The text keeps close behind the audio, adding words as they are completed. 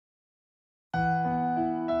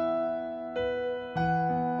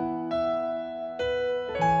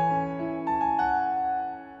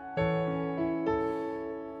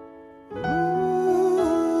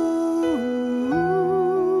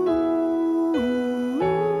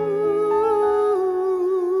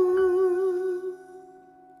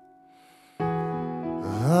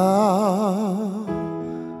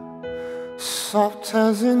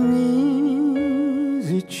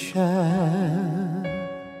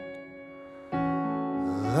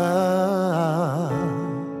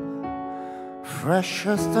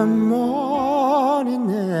precious the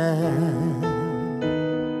morning air.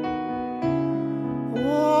 Oh,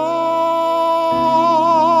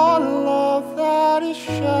 love that is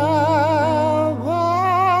showered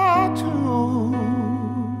to,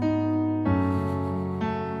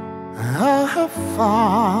 I have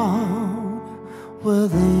found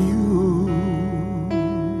with you.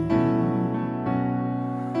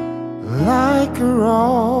 Like a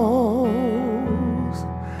rose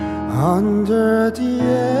under the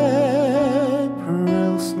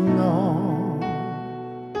April snow,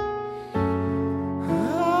 I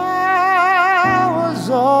was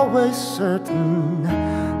always certain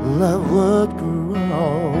love would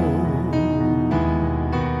grow.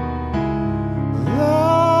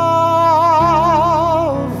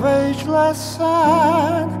 Love, ageless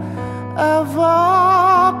and evergreen,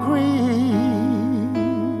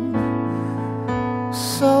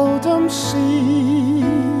 seldom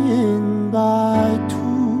seen by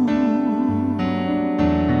two.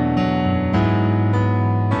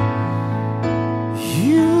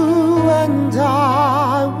 You and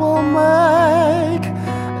I will make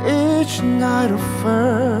each night a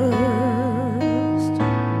first,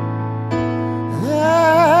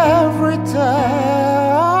 every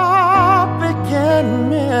day a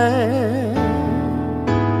beginning.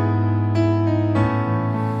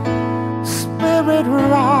 Spirit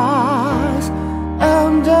rise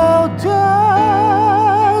and our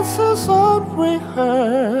dances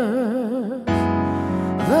unrehearsed,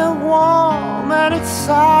 they're warm and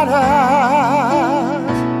excited,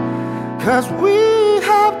 'cause we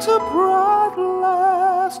have to bright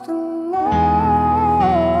last love,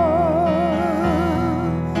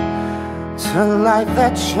 to light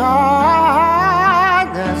that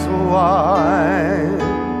shine as white,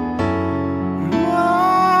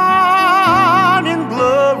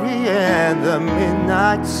 glory and the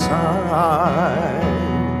midnight sun.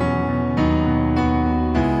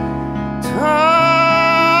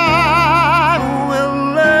 Time will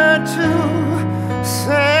learn to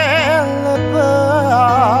celebrate.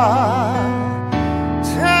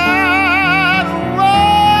 Time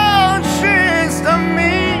won't change the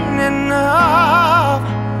meaning of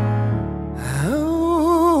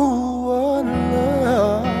one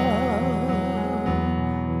love.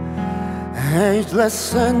 Ageless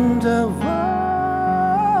and evergreen.